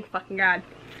 though, thank fucking God.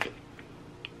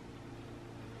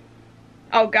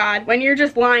 Oh, God, when you're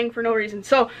just lying for no reason.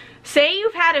 So, say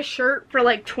you've had a shirt for,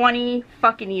 like, 20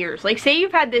 fucking years. Like, say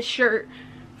you've had this shirt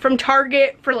from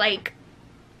Target for, like,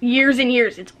 years and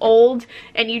years. It's old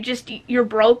and you're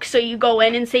broke, so you go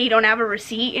in and say you don't have a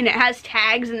receipt and it has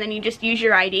tags, and then you just use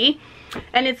your ID,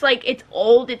 and it's like, it's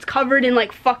old, it's covered in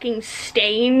like fucking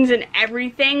stains and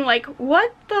everything. Like,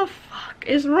 what the fuck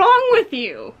is wrong with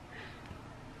you?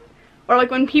 Or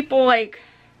like when people like,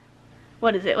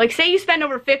 what is it, like say you spend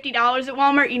over $50 at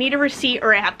Walmart, you need a receipt,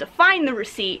 or I have to find the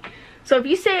receipt. So if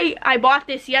you say I bought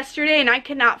this yesterday and I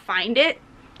cannot find it,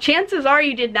 chances are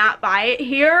you did not buy it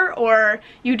here, or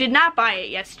you did not buy it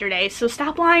yesterday. So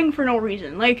stop lying for no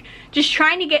reason. Like, just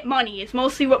trying to get money is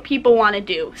mostly what people want to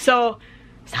do. So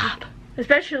stop.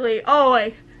 Especially,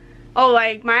 like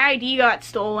my ID got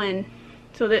stolen,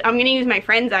 so that I'm gonna use my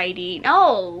friend's ID.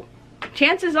 No,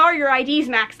 chances are your ID's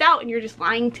maxed out and you're just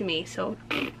lying to me. So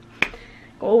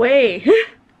go away.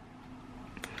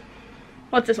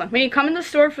 What's this one? When you come in the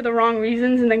store for the wrong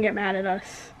reasons and then get mad at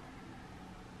us.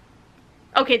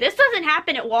 Okay, this doesn't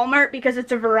happen at Walmart because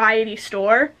it's a variety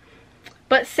store.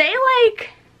 But say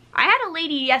like, I had a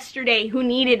lady yesterday who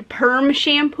needed perm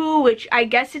shampoo, which I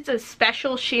guess it's a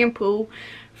special shampoo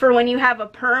for when you have a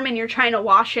perm and you're trying to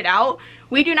wash it out.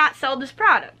 We do not sell this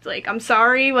product. Like, I'm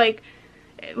sorry, like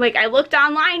I looked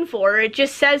online for it. It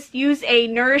just says use a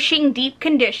nourishing deep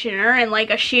conditioner and like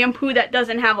a shampoo that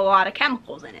doesn't have a lot of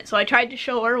chemicals in it. So I tried to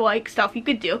show her like stuff you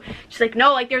could do. She's like,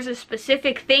 no, like there's a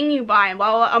specific thing you buy and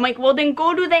blah, blah, blah. I'm like, well then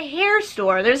go to the hair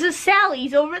store. There's a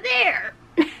Sally's over there.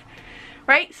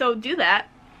 Right? So do that.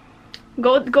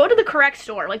 Go to the correct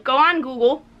store. Like, go on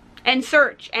Google and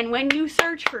search. And when you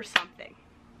search for something,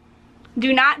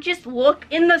 do not just look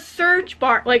in the search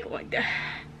bar like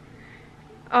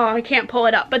oh, I can't pull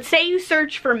it up. But say you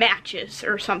search for matches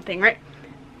or something, right?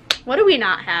 What do we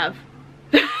not have?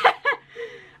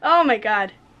 Oh my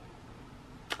God.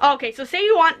 Okay, so say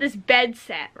you want this bed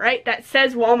set, right? That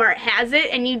says Walmart has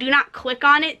it, and you do not click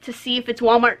on it to see if it's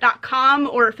walmart.com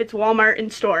or if it's Walmart in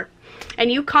store. And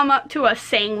you come up to us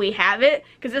saying we have it,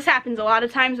 because this happens a lot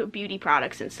of times with beauty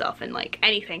products and stuff and like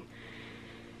anything.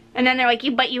 And then they're like,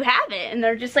 but you have it. And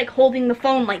they're just like holding the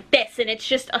phone like this. And it's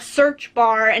just a search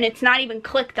bar and it's not even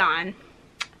clicked on.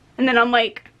 And then I'm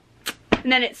like, and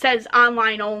then it says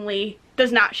online only,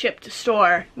 does not ship to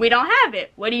store. We don't have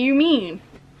it. What do you mean?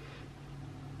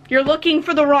 You're looking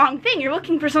for the wrong thing. You're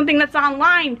looking for something that's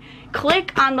online.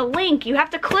 Click on the link. You have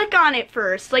to click on it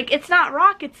first. Like, it's not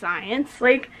rocket science.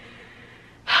 Like,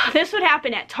 this would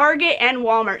happen at Target and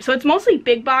Walmart. So it's mostly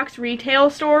big box retail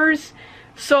stores.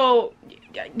 So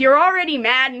you're already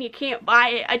mad and you can't buy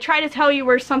it. I try to tell you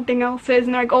where something else is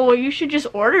and they're like, oh, well, you should just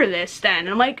order this then. And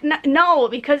I'm like, no,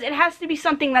 because it has to be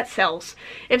something that sells.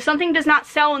 If something does not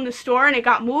sell in the store and it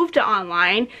got moved to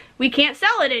online, we can't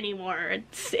sell it anymore.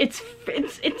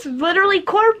 It's literally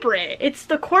corporate. It's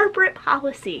the corporate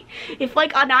policy. If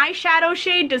like an eyeshadow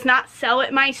shade does not sell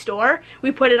at my store,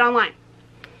 we put it online.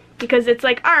 Because it's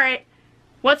like, all right,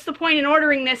 what's the point in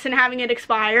ordering this and having it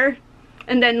expire?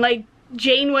 And then like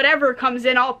Jane whatever comes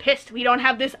in all pissed we don't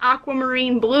have this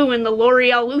aquamarine blue in the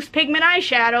L'Oreal loose pigment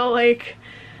eyeshadow. Like,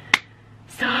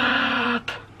 stop.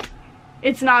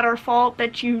 It's not our fault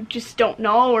that you just don't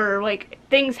know, or like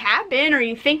things happen, or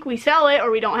you think we sell it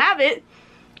or we don't have it.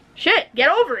 Shit, get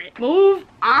over it. Move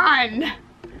on.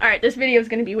 Alright, this video is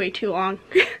going to be way too long.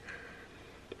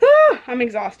 I'm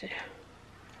exhausted.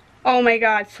 Oh my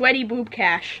god, sweaty boob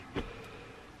cash.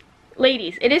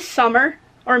 Ladies, it is summer.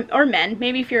 Or men,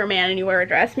 maybe if you're a man and you wear a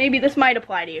dress, maybe this might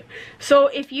apply to you. So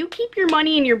if you keep your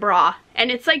money in your bra and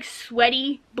it's like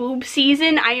sweaty boob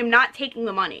season, I am not taking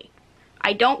the money.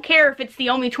 I don't care if it's the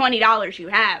only $20 you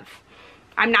have.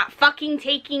 I'm not fucking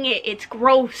taking it. It's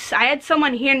gross. I had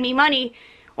someone hand me money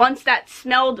once that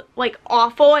smelled like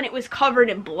awful and it was covered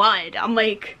in blood. I'm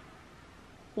like,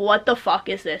 what the fuck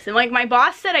is this? And like my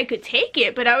boss said I could take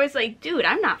it, but I was like, dude,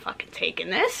 I'm not fucking taking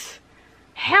this.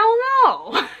 Hell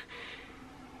no.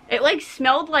 It like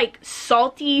smelled like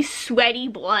salty, sweaty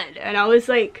blood. And I was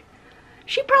like,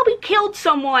 she probably killed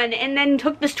someone and then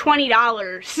took this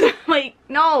 $20. Like,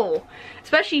 no.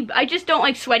 Especially, I just don't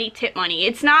like sweaty tip money.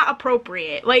 It's not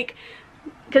appropriate. Like,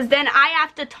 because then I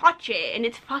have to touch it and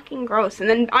it's fucking gross. And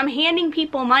then I'm handing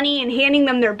people money and handing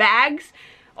them their bags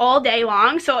all day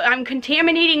long. So I'm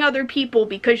contaminating other people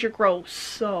because you're gross.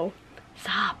 So,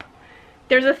 stop.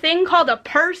 There's a thing called a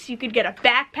purse. You could get a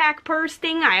backpack purse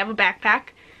thing. I have a backpack.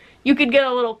 You could get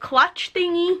a little clutch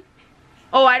thingy.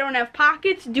 Oh, I don't have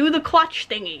pockets? Do the clutch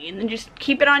thingy and then just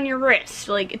keep it on your wrist.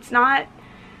 Like, it's not...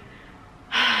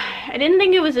 I didn't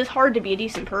think it was as hard to be a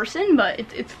decent person, but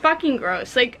it's fucking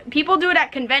gross. Like, people do it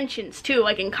at conventions too,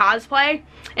 like in cosplay,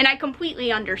 and I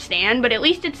completely understand, but at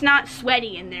least it's not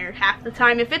sweaty in there half the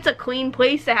time. If it's a clean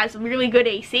place that has really good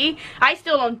AC, I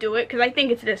still don't do it because I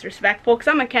think it's disrespectful because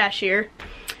I'm a cashier.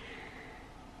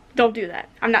 Don't do that.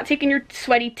 I'm not taking your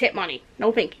sweaty tip money.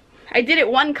 No thank you. I did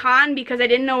it one con because I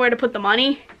didn't know where to put the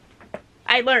money.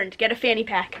 I learned, get a fanny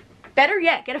pack. Better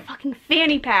yet, get a fucking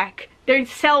fanny pack. They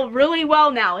sell really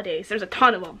well nowadays. There's a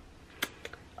ton of them.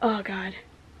 Oh god.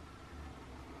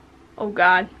 Oh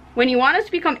god. When you want us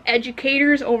to become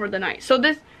educators over the night. So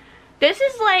this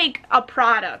is like a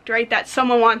product, right, that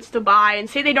someone wants to buy and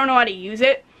say they don't know how to use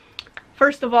it.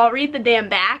 First of all, read the damn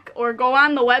back or go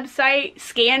on the website,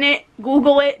 scan it,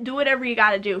 Google it, do whatever you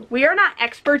gotta do. We are not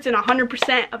experts in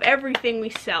 100% of everything we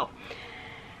sell.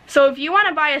 So if you want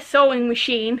to buy a sewing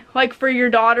machine, like for your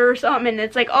daughter or something, and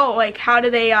it's like, oh, like how do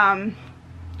they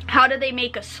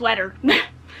make a sweater?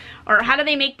 Or how do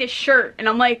they make this shirt? And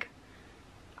I'm like,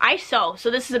 I sew,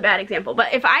 so this is a bad example.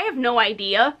 But if I have no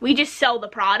idea, we just sell the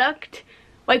product.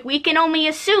 Like, we can only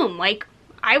assume, like,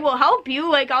 I will help you.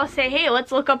 Like, I'll say, hey,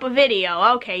 let's look up a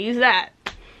video. Okay, use that.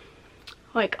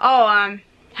 Like, oh,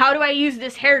 how do I use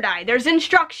this hair dye? There's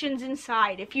instructions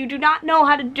inside. If you do not know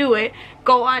how to do it,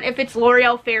 go on, if it's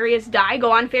L'Oreal Faria's dye,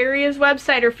 go on Faria's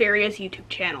website or Faria's YouTube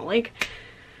channel. Like,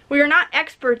 we are not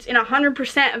experts in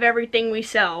 100% of everything we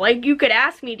sell. Like, you could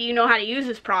ask me, do you know how to use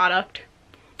this product?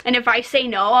 And if I say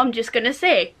no, I'm just gonna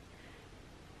say,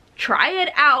 try it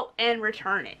out and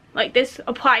return it. Like, this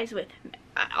applies with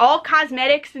all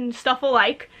cosmetics and stuff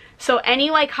alike. So any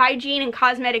like hygiene and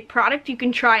cosmetic product you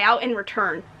can try out and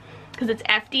return. Because it's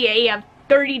FDA, you have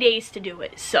 30 days to do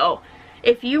it. So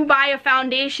if you buy a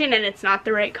foundation and it's not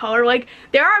the right color, like,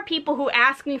 there are people who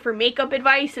ask me for makeup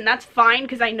advice, and that's fine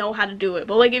because I know how to do it.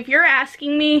 But like, if you're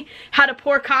asking me how to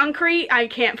pour concrete, I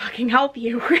can't fucking help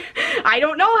you. I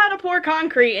don't know how to pour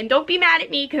concrete, and don't be mad at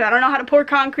me because I don't know how to pour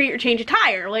concrete or change a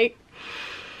tire. Like,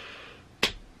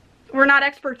 we're not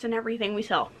experts in everything we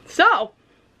sell. So,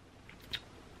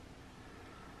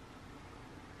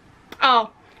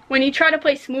 oh, when you try to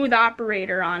play smooth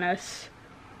operator on us.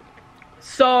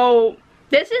 So,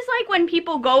 this is like when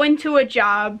people go into a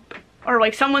job or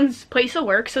like someone's place of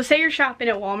work. So say you're shopping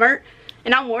at Walmart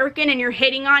and I'm working and you're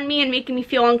hitting on me and making me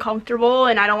feel uncomfortable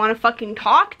and I don't want to fucking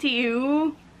talk to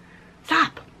you.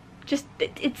 Stop. Just,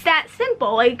 it's that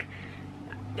simple. Like,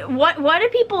 what do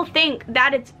people think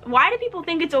that it's, why do people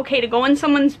think it's okay to go in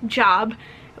someone's job,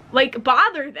 like,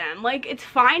 bother them? Like, it's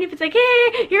fine if it's like,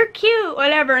 hey, you're cute,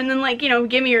 whatever, and then, like, you know,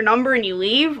 give me your number and you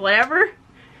leave, whatever.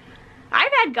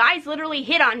 I've had guys literally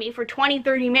hit on me for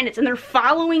 20-30 minutes and they're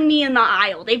following me in the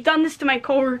aisle. They've done this to my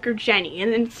coworker Jenny,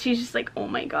 and then she's just like, oh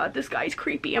my god, this guy's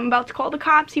creepy, I'm about to call the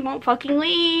cops, he won't fucking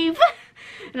leave.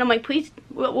 And I'm like, please,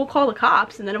 we'll call the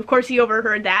cops. And then of course he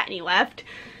overheard that and he left.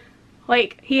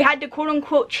 Like, he had to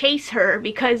quote-unquote chase her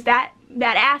because that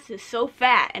ass is so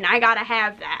fat and I gotta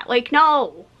have that. Like,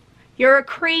 no, you're a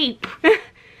creep.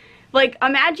 Like,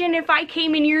 imagine if I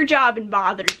came in your job and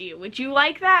bothered you. Would you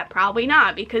like that? Probably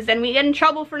not, because then we get in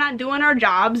trouble for not doing our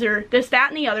jobs or this, that,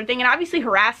 and the other thing. And obviously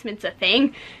harassment's a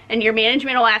thing, and your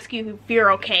management will ask you if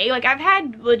you're okay. Like, I've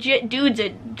had legit dudes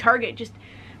at Target just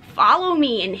follow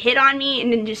me and hit on me,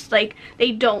 and then just, like,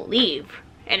 they don't leave.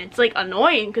 And it's, like,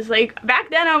 annoying, because, like, back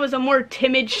then I was a more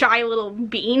timid, shy little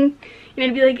bean. You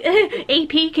know, to be like,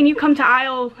 AP, can you come to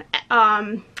aisle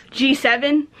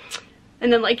G7?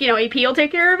 And then, like, you know, AP will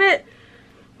take care of it.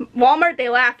 Walmart, they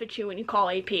laugh at you when you call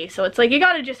AP. So it's like, you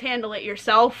gotta just handle it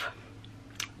yourself.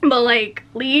 But, like,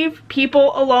 leave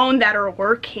people alone that are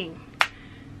working.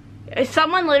 If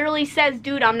someone literally says,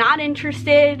 dude, I'm not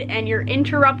interested and you're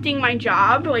interrupting my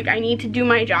job, like, I need to do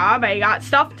my job, I got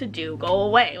stuff to do, go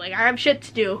away. Like, I have shit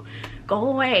to do, go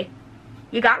away.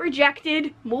 You got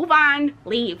rejected, move on,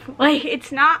 leave. Like,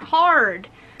 it's not hard.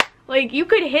 Like, you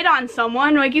could hit on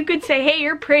someone, like, you could say, hey,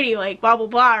 you're pretty, like, blah, blah,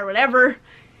 blah, or whatever.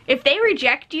 If they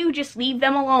reject you, just leave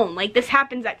them alone. Like, this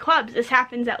happens at clubs, this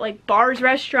happens at, like, bars,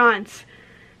 restaurants,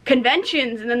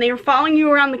 conventions, and then they're following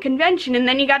you around the convention, and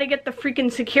then you gotta get the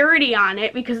freaking security on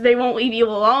it because they won't leave you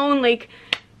alone. Like,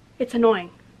 it's annoying.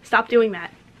 Stop doing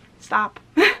that. Stop.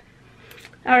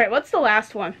 Alright, what's the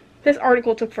last one? This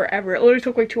article took forever. It literally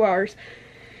took, like, 2 hours.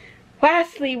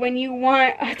 Lastly, when you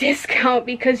want a discount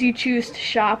because you choose to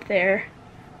shop there.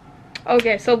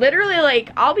 Okay, so literally,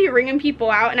 like, I'll be ringing people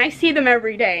out, and I see them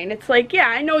every day, and it's like, yeah,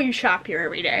 I know you shop here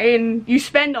every day, and you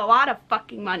spend a lot of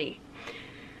fucking money.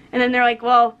 And then they're like,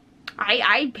 well,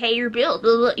 I pay your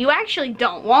bill. You actually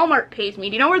don't. Walmart pays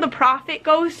me. Do you know where the profit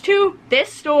goes to?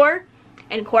 This store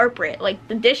and corporate, like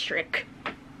the district.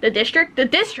 The district? The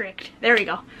district. There we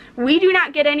go. We do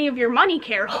not get any of your money,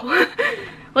 Carol.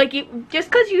 Like,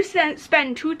 just because you spend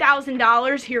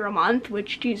 $2,000 here a month,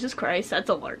 which, Jesus Christ, that's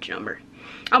a large number.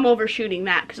 I'm overshooting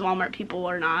that because Walmart people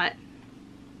are not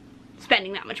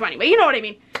spending that much money. But you know what I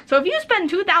mean. So if you spend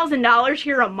 $2,000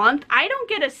 here a month, I don't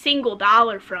get a single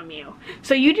dollar from you.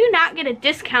 So you do not get a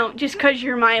discount just because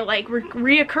you're my, like,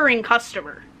 reoccurring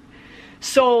customer.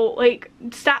 So, like,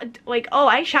 stop, like, oh,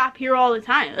 I shop here all the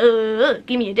time.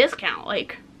 Give me a discount.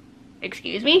 Like,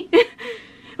 excuse me?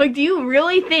 Like, do you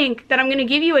really think that I'm going to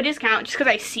give you a discount just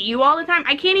because I see you all the time?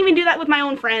 I can't even do that with my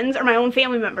own friends or my own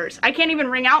family members. I can't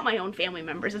even ring out my own family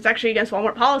members. It's actually against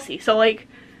Walmart policy. So, like,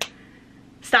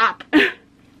 stop.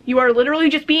 You are literally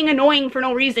just being annoying for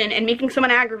no reason and making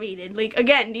someone aggravated. Like,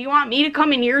 again, do you want me to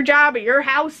come in your job or your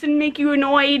house and make you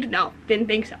annoyed? No, didn't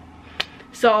think so.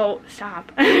 So,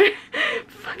 stop.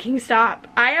 Fucking stop.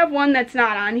 I have one that's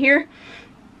not on here.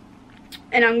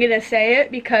 And I'm gonna say it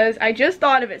because I just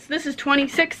thought of it. So this is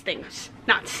 26 things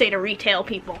not to say to retail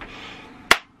people.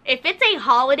 If it's a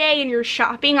holiday and you're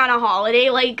shopping on a holiday,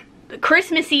 like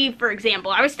Christmas Eve, for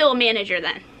example, I was still a manager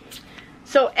then.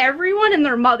 So everyone and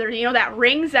their mother, you know, that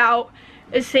rings out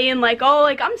is saying like, oh,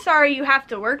 like, I'm sorry you have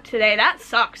to work today. That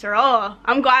sucks. Or, oh,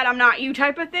 I'm glad I'm not you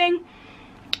type of thing.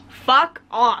 Fuck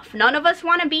off. None of us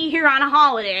want to be here on a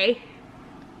holiday.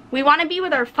 We want to be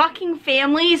with our fucking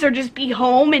families or just be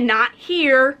home and not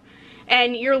here.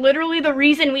 And you're literally the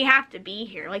reason we have to be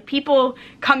here. Like, people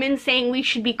come in saying we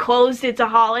should be closed, it's a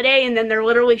holiday, and then they're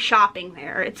literally shopping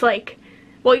there. It's like,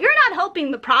 well, you're not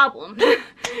helping the problem.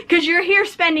 Because you're here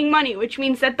spending money, which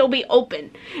means that they'll be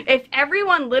open. If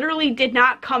everyone literally did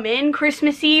not come in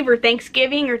Christmas Eve or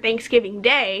Thanksgiving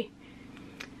Day,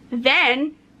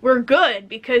 then we're good.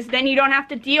 Because then you don't have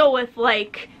to deal with,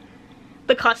 like,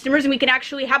 the customers, and we can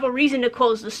actually have a reason to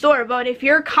close the store. But if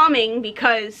you're coming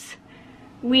because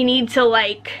we need to,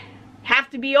 like, have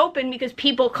to be open because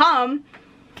people come,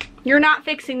 you're not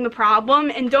fixing the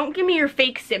problem. And don't give me your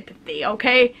fake sympathy,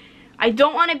 okay? I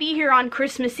don't want to be here on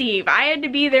Christmas Eve. I had to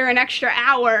be there an extra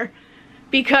hour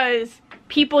because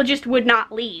people just would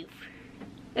not leave.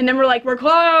 And then we're like, we're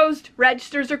closed,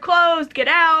 registers are closed, get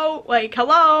out, like,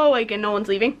 hello, like, and no one's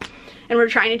leaving. And we're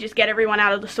trying to just get everyone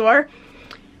out of the store.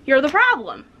 You're the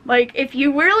problem. Like, if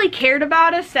you really cared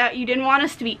about us, that you didn't want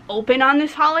us to be open on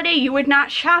this holiday, you would not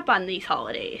shop on these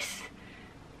holidays.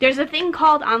 There's a thing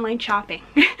called online shopping.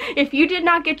 If you did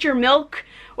not get your milk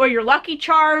or your Lucky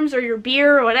Charms or your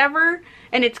beer or whatever,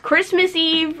 and it's Christmas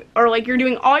Eve, or like you're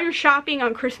doing all your shopping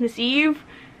on Christmas Eve,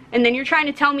 and then you're trying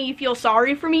to tell me you feel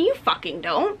sorry for me, you fucking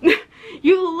don't.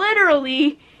 You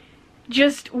literally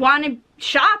just want to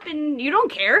shop and you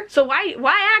don't care. So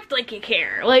why act like you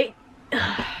care? Like,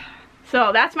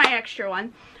 so that's my extra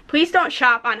one. Please don't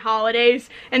shop on holidays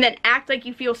and then act like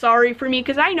you feel sorry for me,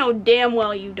 because I know damn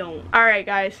well you don't. Alright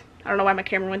guys, I don't know why my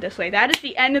camera went this way. That is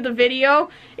the end of the video.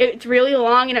 It's really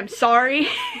long and I'm sorry.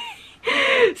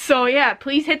 So So yeah,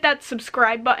 please hit that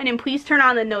subscribe button and please turn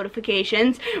on the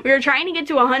notifications. We are trying to get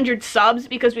to 100 subs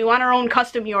because we want our own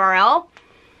custom URL.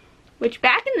 Which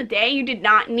back in the day, you did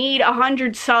not need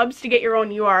 100 subs to get your own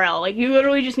URL. Like, you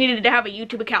literally just needed to have a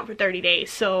YouTube account for 30 days.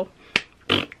 So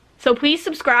please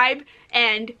subscribe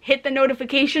and hit the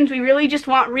notifications. We really just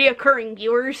want reoccurring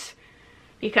viewers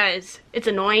because it's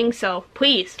annoying. So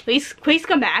please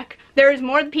come back. There's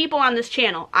more people on this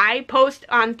channel. I post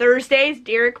on Thursdays.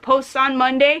 Derek posts on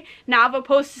Monday. Nava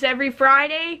posts every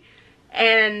Friday.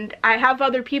 And I have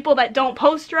other people that don't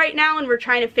post right now, and we're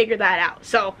trying to figure that out.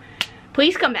 So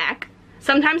please come back.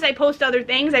 Sometimes I post other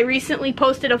things. I recently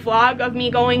posted a vlog of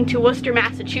me going to Worcester,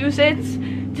 Massachusetts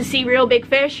to see Real Big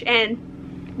Fish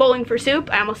and Bowling for Soup.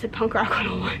 I almost said Punk Rock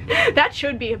 101. That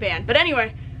should be a band. But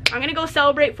anyway, I'm gonna go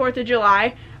celebrate 4th of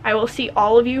July. I will see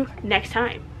all of you next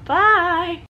time.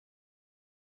 Bye!